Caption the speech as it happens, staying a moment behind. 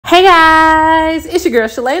It's your girl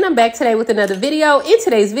Shalae, and I'm back today with another video. In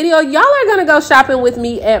today's video, y'all are gonna go shopping with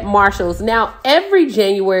me at Marshall's. Now, every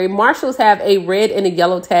January, Marshall's have a red and a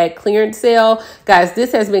yellow tag clearance sale. Guys,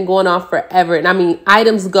 this has been going on forever, and I mean,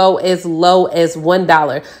 items go as low as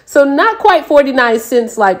 $1. So not quite 49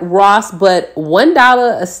 cents like Ross, but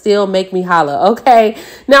 $1 still make me holla, okay?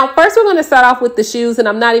 Now, first we're gonna start off with the shoes, and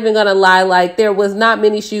I'm not even gonna lie, like there was not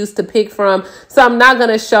many shoes to pick from, so I'm not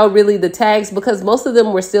gonna show really the tags because most of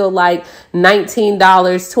them were still like $19,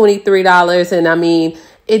 $23, and I mean,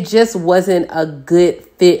 it just wasn't a good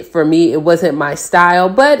fit for me. It wasn't my style.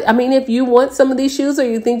 But I mean, if you want some of these shoes or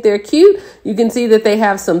you think they're cute, you can see that they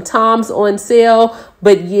have some Toms on sale.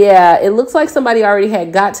 But yeah, it looks like somebody already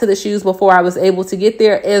had got to the shoes before I was able to get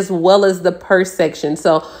there, as well as the purse section.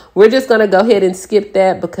 So we're just going to go ahead and skip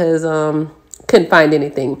that because couldn't find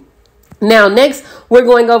anything. Now, next, we're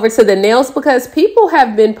going over to the nails because people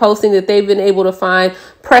have been posting that they've been able to find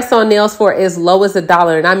press-on nails for as low as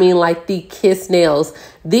 $1. And I mean like the Kiss nails.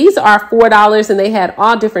 These are $4 and they had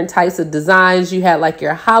all different types of designs. You had like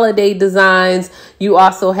your holiday designs. You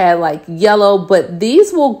also had like yellow, but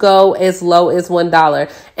these will go as low as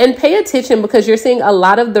 $1. And pay attention because you're seeing a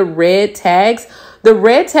lot of the red tags. The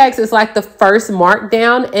red tags is like the first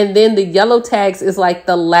markdown, and then the yellow tags is like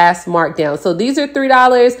the last markdown. So these are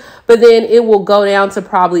 $3, but then it will go down to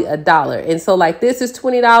probably $1. And so like this is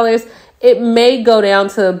 $20. It may go down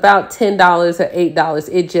to about $10 or $8.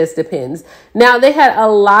 It just depends. Now, they had a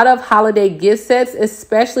lot of holiday gift sets,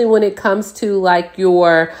 especially when it comes to like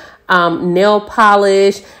your nail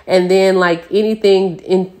polish and then like anything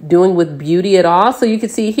in doing with beauty at all. So you can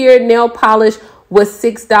see here, nail polish was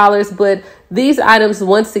 $6, but these items,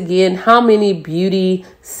 once again, how many beauty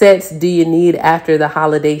sets do you need after the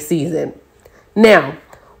holiday season? Now,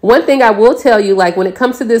 one thing I will tell you, like when it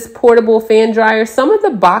comes to this portable fan dryer, some of the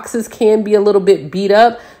boxes can be a little bit beat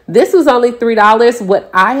up. This was only $3. What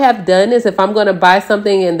I have done is if I'm going to buy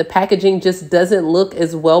something and the packaging just doesn't look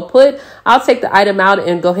as well put, I'll take the item out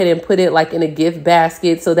and go ahead and put it like in a gift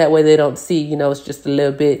basket so that way they don't see, you know, it's just a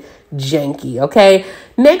little bit janky. Okay.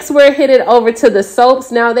 Next, we're headed over to the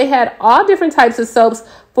soaps. Now, they had all different types of soaps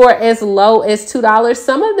for as low as $2.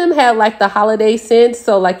 Some of them had like the holiday scents.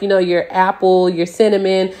 So like, you know, your apple, your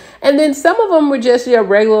cinnamon, and then some of them were just your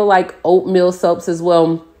regular like oatmeal soaps as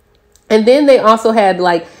well. And then they also had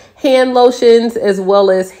like hand lotions as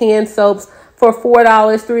well as hand soaps for $4,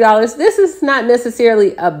 $3. This is not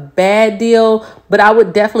necessarily a bad deal, but I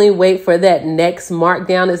would definitely wait for that next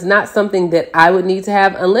markdown. It's not something that I would need to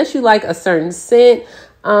have unless you like a certain scent.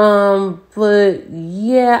 But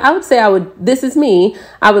yeah, I would say this is me,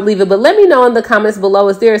 I would leave it. But let me know in the comments below,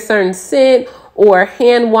 is there a certain scent or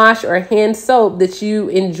hand wash or hand soap that you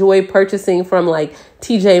enjoy purchasing from like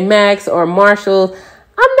TJ Maxx or Marshall?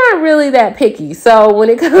 I'm not really that picky. So when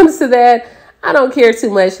it comes to that, I don't care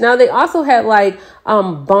too much. Now, they also had like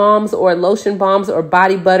balms or lotion balms or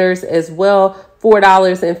body butters as well,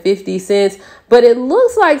 $4.50. But it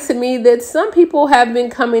looks like to me that some people have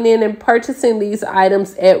been coming in and purchasing these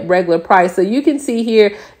items at regular price. So you can see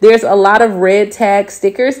here, there's a lot of red tag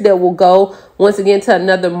stickers that will go once again to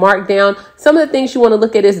another markdown. Some of the things you want to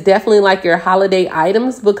look at is definitely like your holiday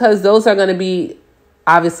items because those are going to be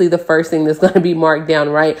obviously the first thing that's going to be marked down,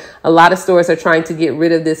 right? A lot of stores are trying to get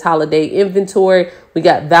rid of this holiday inventory. We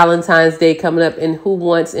got Valentine's Day coming up, and who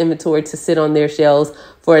wants inventory to sit on their shelves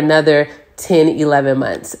for another 10, 11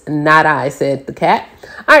 months? Not I, said the cat.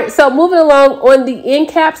 All right, so moving along on the end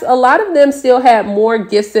caps, a lot of them still had more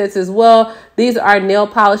gift sets as well. These are nail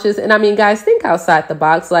polishes. And I mean, guys, think outside the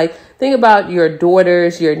box. Like, think about your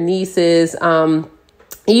daughters, your nieces,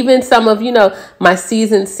 even some of, you know, my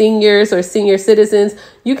seasoned seniors or senior citizens.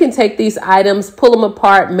 You can take these items, pull them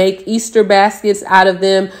apart, make Easter baskets out of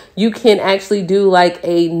them. You can actually do like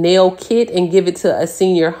a nail kit and give it to a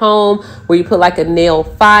senior home where you put like a nail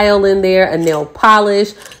file in there, a nail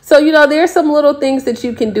polish. So, you know, there's some little things that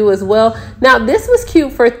you can do as well. Now, this was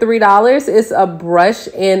cute for $3. It's a brush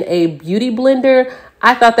and a beauty blender.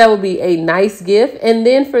 I thought that would be a nice gift. And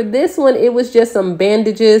then for this one, it was just some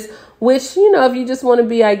bandages, which, you know, if you just want to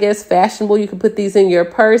be, I guess, fashionable, you can put these in your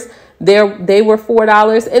purse. They were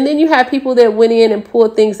 $4. And then you have people that went in and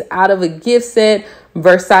pulled things out of a gift set,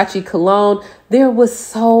 Versace cologne. There was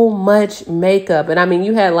so much makeup. And I mean,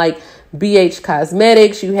 you had like BH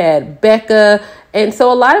Cosmetics, you had Becca. And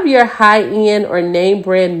so a lot of your high-end or name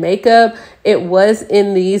brand makeup, it was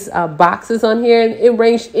in these boxes on here. And it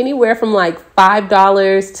ranged anywhere from like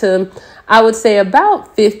 $5 to, I would say,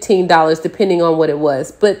 about $15, depending on what it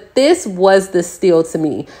was. But this was the steal to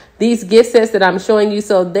me. These gift sets that I'm showing you,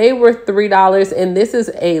 so they were $3, and this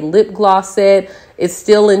is a lip gloss set. It's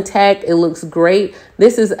still intact. It looks great.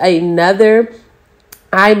 This is another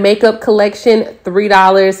eye makeup collection,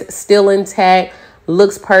 $3, still intact,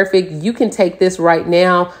 looks perfect. You can take this right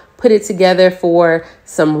now, put it together for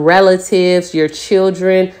some relatives, your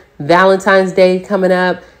children, Valentine's Day coming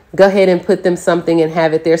up. Go ahead and put them something and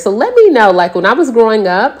have it there. So let me know, like when I was growing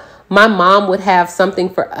up, my mom would have something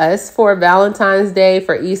for us for Valentine's Day,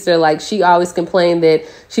 for Easter. Like she always complained that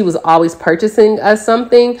she was always purchasing us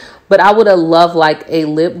something, but I would have loved like a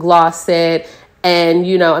lip gloss set. And,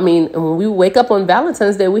 you know, I mean, when we wake up on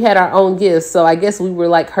Valentine's Day, we had our own gifts. So I guess we were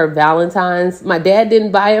like her Valentine's. My dad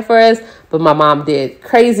didn't buy it for us, but my mom did.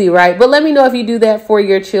 Crazy, right? But let me know if you do that for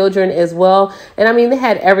your children as well. And I mean, they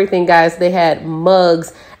had everything, guys. They had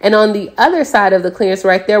mugs. And on the other side of the clearance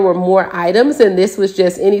rack, there were more items. And this was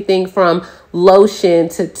just anything from lotion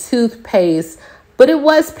to toothpaste. But it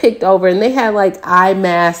was picked over, and they had like eye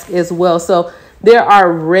mask as well. So there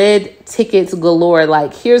are red tickets galore.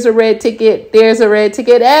 Like, here's a red ticket. There's a red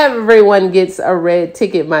ticket. Everyone gets a red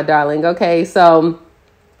ticket, my darling. Okay, so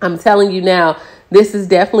I'm telling you now, this is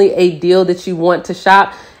definitely a deal that you want to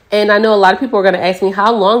shop. And I know a lot of people are going to ask me,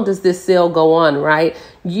 how long does this sale go on, right?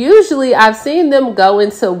 Usually I've seen them go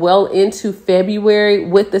into February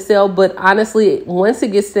with the sale. But honestly, once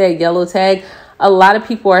it gets to that yellow tag, a lot of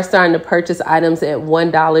people are starting to purchase items at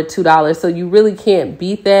 $1, $2. So you really can't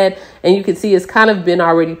beat that. And you can see it's kind of been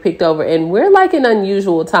already picked over. And we're like in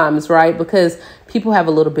unusual times, right? Because people have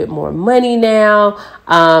a little bit more money now.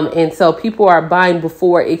 And so people are buying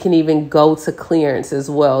before it can even go to clearance as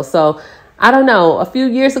well. So I don't know. A few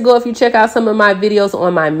years ago, if you check out some of my videos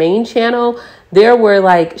on my main channel, there were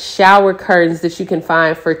like shower curtains that you can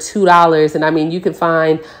find for $2. And I mean, you can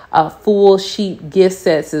find full sheet gift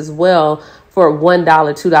sets as well for $1,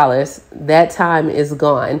 $2. That time is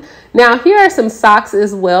gone. Now, here are some socks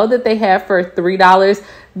as well that they have for $3.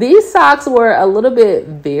 These socks were a little bit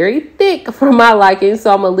very thick for my liking,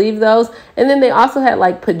 so I'm gonna leave those. And then they also had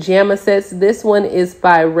like pajama sets. This one is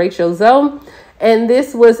by Rachel Zoe, and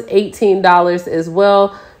this was $18 as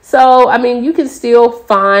well. So, I mean, you can still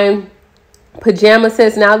find pajama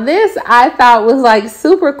sets. Now, this I thought was like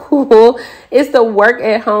super cool. It's the work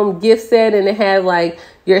at home gift set, and it had like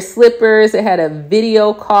your slippers. It had a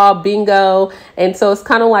video call bingo. And so it's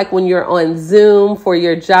kind of like when you're on Zoom for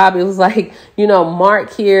your job, it was like, you know,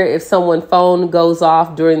 mark here if someone's phone goes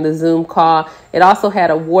off during the Zoom call. It also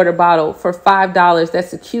had a water bottle for $5.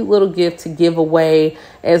 That's a cute little gift to give away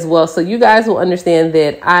as well. So you guys will understand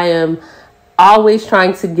that I am always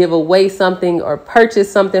trying to give away something or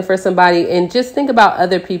purchase something for somebody, and just think about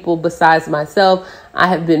other people besides myself. I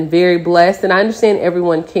have been very blessed, and I understand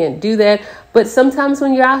everyone can't do that. But sometimes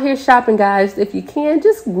when you're out here shopping, guys, if you can,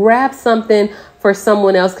 just grab something for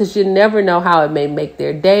someone else, because you never know how it may make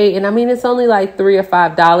their day. And I mean, it's only like $3 or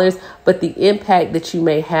 $5, but the impact that you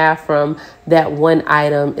may have from that one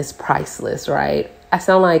item is priceless, right? I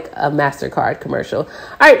sound like a MasterCard commercial.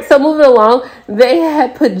 All right, so moving along, they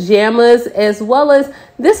had pajamas as well as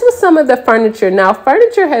this was some of the furniture. Now,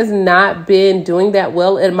 furniture has not been doing that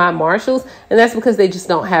well at my Marshalls, and that's because they just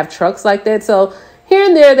don't have trucks like that. So here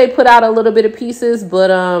and there, they put out a little bit of pieces, but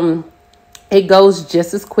it goes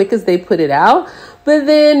just as quick as they put it out. But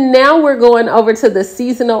then now we're going over to the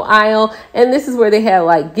seasonal aisle, and this is where they had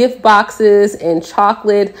like gift boxes and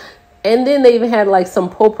chocolate. And then they even had like some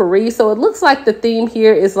potpourri. So it looks like the theme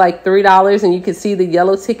here is like $3, and you can see the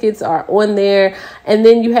yellow tickets are on there. And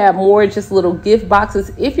then you have more just little gift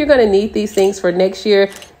boxes. If you're going to need these things for next year,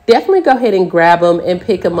 definitely go ahead and grab them and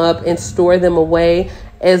pick them up and store them away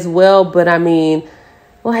as well. But I mean,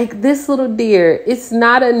 like this little deer, it's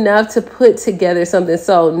not enough to put together something.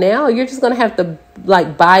 So now you're just going to have to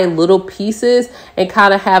like buy little pieces and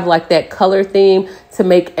kind of have like that color theme to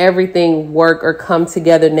make everything work or come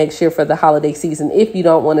together next year for the holiday season if you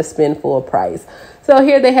don't want to spend full price. So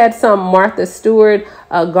here they had some Martha Stewart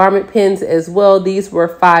garment pins as well. These were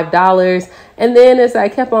 $5. And then as I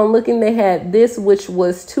kept on looking, they had this, which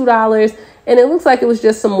was $2. And it looks like it was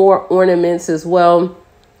just some more ornaments as well.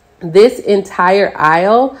 This entire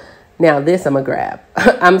aisle, now this I'm gonna grab.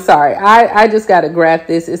 I'm sorry, I just gotta grab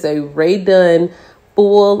this. It's a Ray Dunn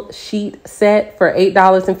full sheet set for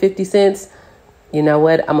 $8.50. You know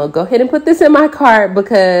what? I'm gonna go ahead and put this in my cart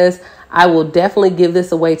because I will definitely give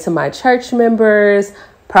this away to my church members.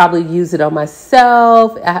 Probably use it on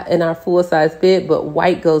myself in our full size bid, but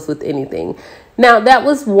white goes with anything. Now that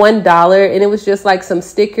was $1, and it was just like some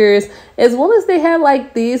stickers, as well as they had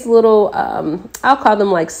like these little, I'll call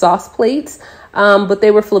them like sauce plates, but they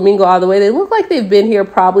were flamingo all the way. They look like they've been here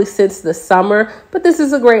probably since the summer, but this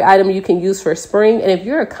is a great item you can use for spring. And if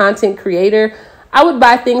you're a content creator, I would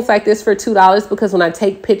buy things like this for $2 because when I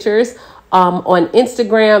take pictures on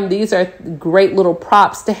Instagram. These are great little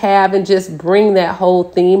props to have and just bring that whole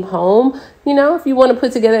theme home. You know, if you want to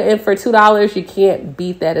put together, and for $2, you can't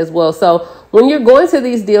beat that as well. So when you're going to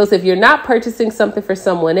these deals, if you're not purchasing something for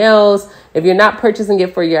someone else, if you're not purchasing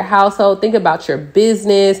it for your household, think about your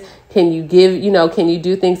business. Can you give, can you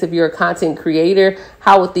do things if you're a content creator?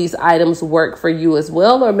 How would these items work for you as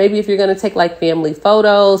well? Or maybe if you're going to take like family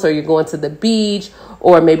photos, or you're going to the beach,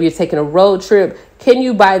 or maybe you're taking a road trip, can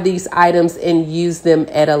you buy these items and use them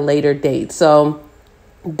at a later date? So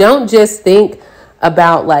don't just think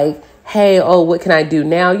about like, hey, oh, what can I do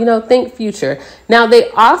now? Think future. Now, they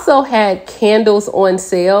also had candles on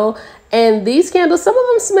sale, and these candles, some of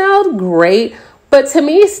them smelled great, but to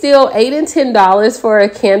me, still $8 and $10 for a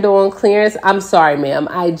candle on clearance. I'm sorry, ma'am.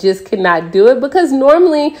 I just cannot do it, because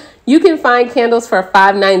normally you can find candles for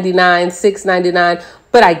 $5.99, $6.99.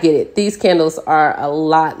 But I get it. These candles are a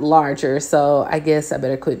lot larger, so I guess I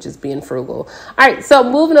better quit just being frugal. All right, so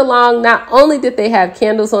moving along, not only did they have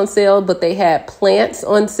candles on sale, but they had plants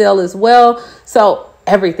on sale as well. So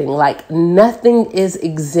everything, like nothing is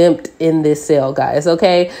exempt in this sale, guys,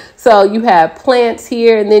 okay? So you have plants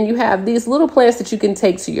here, and then you have these little plants that you can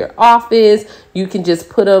take to your office. You can just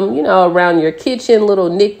put them, around your kitchen,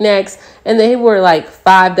 little knickknacks, and they were like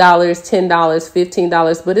 $5, $10,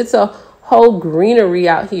 $15, but it's a whole greenery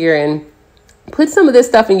out here. And put some of this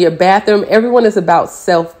stuff in your bathroom. Everyone is about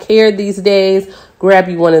self-care these days. Grab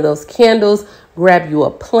you one of those candles, grab you a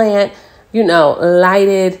plant, light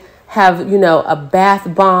it, have, a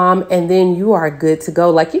bath bomb, and then you are good to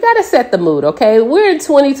go. Like, you got to set the mood, okay? We're in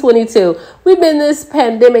 2022. We've been this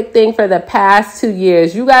pandemic thing for the past 2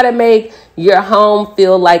 years. You got to make your home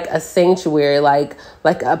feel like a sanctuary, like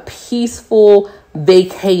a peaceful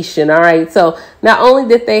vacation. All right. So not only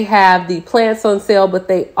did they have the plants on sale, but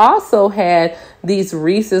they also had these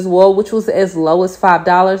wreaths as well, which was as low as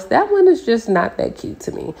 $5. That one is just not that cute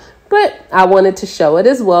to me, but I wanted to show it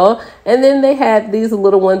as well. And then they had these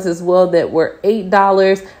little ones as well that were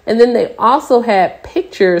 $8. And then they also had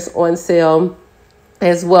pictures on sale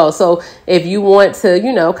as well. So if you want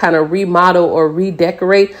to, kind of remodel or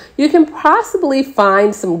redecorate, you can possibly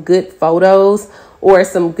find some good photos or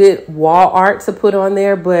some good wall art to put on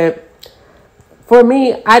there. But for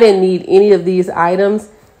me, I didn't need any of these items,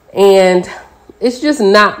 and it's just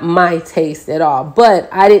not my taste at all. But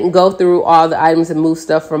I didn't go through all the items and move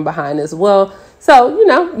stuff from behind as well. So,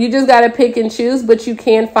 you just got to pick and choose, but you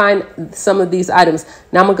can find some of these items.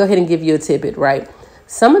 Now I'm gonna go ahead and give you a tidbit, right?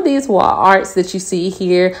 Some of these wall arts that you see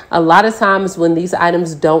here, a lot of times when these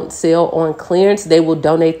items don't sell on clearance, they will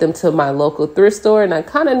donate them to my local thrift store. And I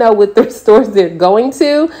kind of know what thrift stores they're going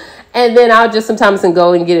to. And then I'll just sometimes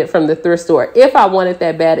go and get it from the thrift store if I want it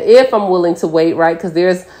that bad, if I'm willing to wait, right? Because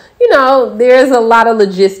there's a lot of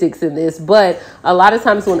logistics in this. But a lot of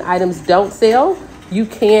times when items don't sell, you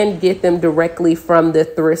can get them directly from the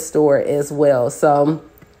thrift store as well. So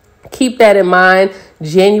keep that in mind.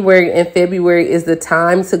 January and February is the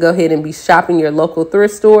time to go ahead and be shopping your local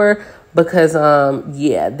thrift store, because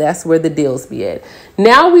that's where the deals be at.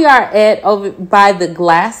 Now we are at over by the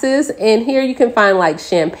glasses, and here you can find like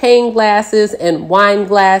champagne glasses and wine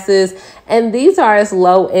glasses, and these are as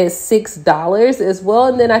low as $6 as well.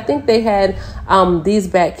 And then I think they had these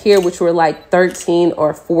back here, which were like $13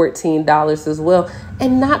 or $14 as well,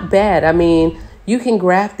 and not bad. I mean, you can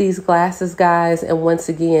grab these glasses, guys, and once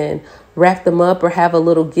again, wrap them up or have a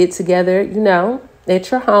little get together,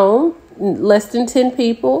 at your home, less than 10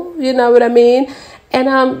 people, you know what I mean?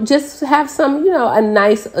 And just have some, a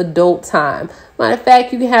nice adult time. Matter of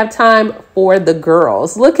fact, you can have time for the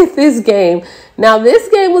girls. Look at this game. Now, this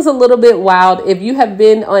game was a little bit wild. If you have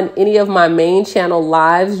been on any of my main channel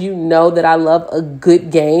lives, you know that I love a good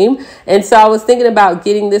game. And so I was thinking about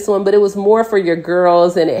getting this one, but it was more for your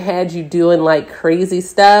girls, and it had you doing like crazy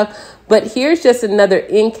stuff. But here's just another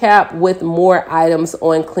end cap with more items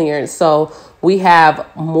on clearance. So we have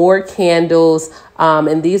more candles,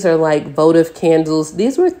 and these are like votive candles.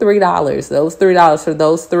 These were $3. Those $3 for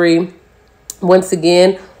those three. Once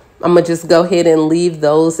again, I'm going to just go ahead and leave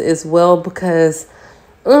those as well, because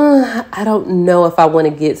I don't know if I want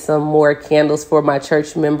to get some more candles for my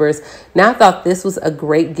church members. Now, I thought this was a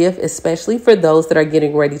great gift, especially for those that are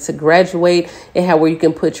getting ready to graduate. It had where you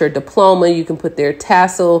can put your diploma, you can put their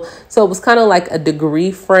tassel. So it was kind of like a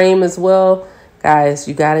degree frame as well. Guys,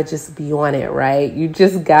 you got to just be on it, right? You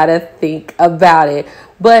just got to think about it.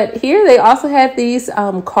 But here they also had these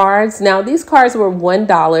cards. Now, these cards were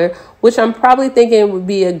 $1, which I'm probably thinking would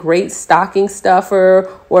be a great stocking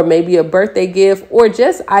stuffer, or maybe a birthday gift, or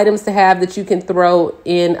just items to have that you can throw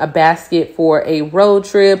in a basket for a road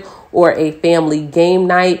trip or a family game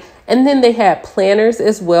night. And then they had planners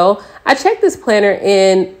as well. I checked this planner,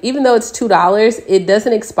 and even though it's $2, it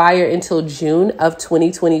doesn't expire until June of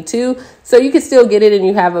 2022. So you can still get it, and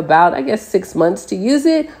you have about, I guess, 6 months to use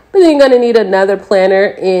it. But then you're going to need another planner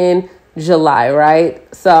in July,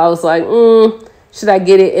 right? So I was like, should I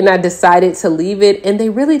get it? And I decided to leave it. And they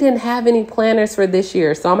really didn't have any planners for this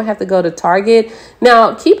year. So I'm going to have to go to Target.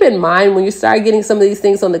 Now, keep in mind, when you start getting some of these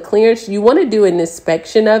things on the clearance, you want to do an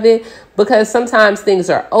inspection of it, because sometimes things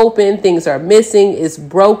are open, things are missing, it's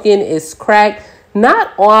broken, it's cracked.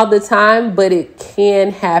 Not all the time, but it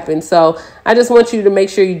can happen. So I just want you to make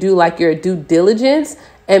sure you do like your due diligence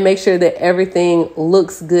and make sure that everything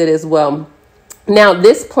looks good as well. Now,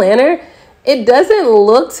 this planner, it doesn't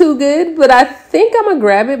look too good, but I think I'm going to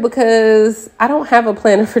grab it because I don't have a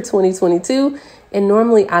planner for 2022. And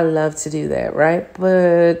normally I love to do that, right?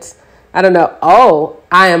 But I don't know. Oh,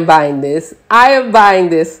 I am buying this. I am buying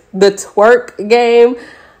this. The twerk game.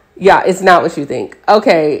 Yeah, it's not what you think.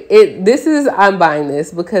 Okay, I'm buying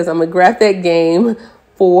this because I'm going to grab that game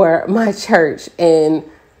for my church, and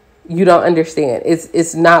you don't understand.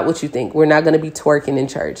 It's not what you think. We're not going to be twerking in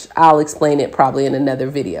church. I'll explain it probably in another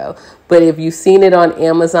video. But if you've seen it on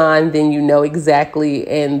Amazon, then you know exactly,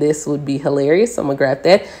 and this would be hilarious. So I'm going to grab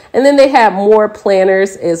that. And then they have more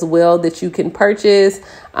planners as well that you can purchase.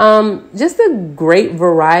 Just a great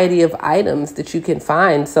variety of items that you can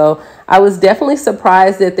find. So I was definitely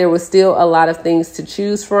surprised that there was still a lot of things to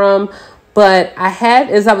choose from. But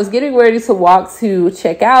as I was getting ready to walk to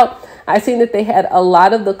check out, I seen that they had a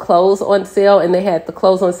lot of the clothes on sale, and they had the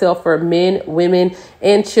clothes on sale for men, women,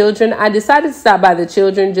 and children. I decided to stop by the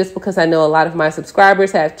children just because I know a lot of my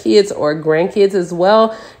subscribers have kids or grandkids as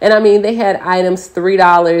well. And I mean, they had items $3,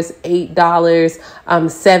 $8,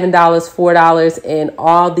 $7, $4, and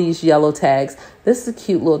all these yellow tags. This is a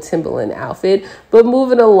cute little Timberland outfit. But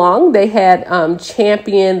moving along, they had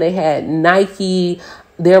Champion, they had Nike.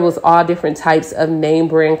 There was all different types of name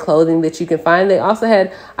brand clothing that you can find. They also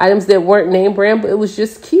had items that weren't name brand, but it was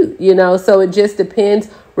just cute, you know, so it just depends.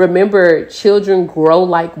 Remember, children grow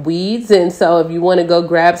like weeds. And so if you want to go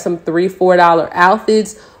grab some $3, $4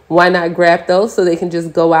 outfits, why not grab those so they can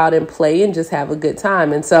just go out and play and just have a good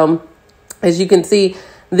time? And so as you can see,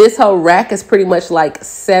 this whole rack is pretty much like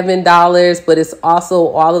 $7, but it's also,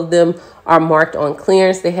 all of them are marked on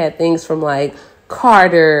clearance. They had things from like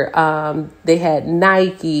Carter, they had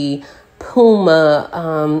Nike,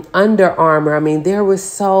 Puma, Under Armour. I mean, there were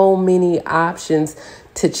so many options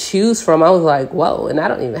to choose from. I was like, whoa, and I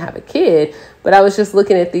don't even have a kid, but I was just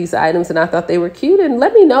looking at these items and I thought they were cute. And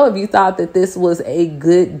let me know if you thought that this was a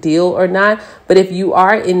good deal or not. But if you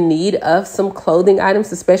are in need of some clothing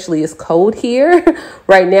items, especially it's cold here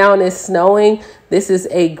right now and it's snowing, this is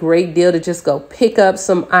a great deal to just go pick up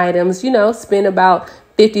some items, you know, spend about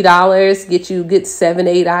 $50, get you good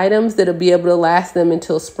 7-8 items that'll be able to last them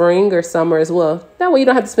until spring or summer as well. That way you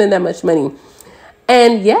don't have to spend that much money.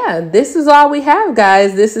 And yeah, this is all we have,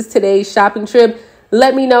 guys. This is today's shopping trip.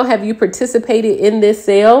 Let me know, have you participated in this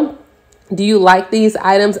sale? Do you like these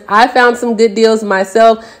items? I found some good deals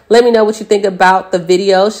myself. Let me know what you think about the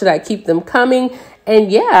video. Should I keep them coming?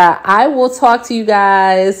 And yeah, I will talk to you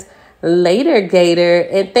guys later, Gator.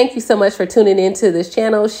 And thank you so much for tuning into this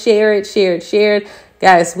channel. Share it, share it, share it.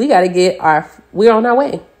 Guys, we're on our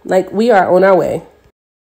way. We are on our way.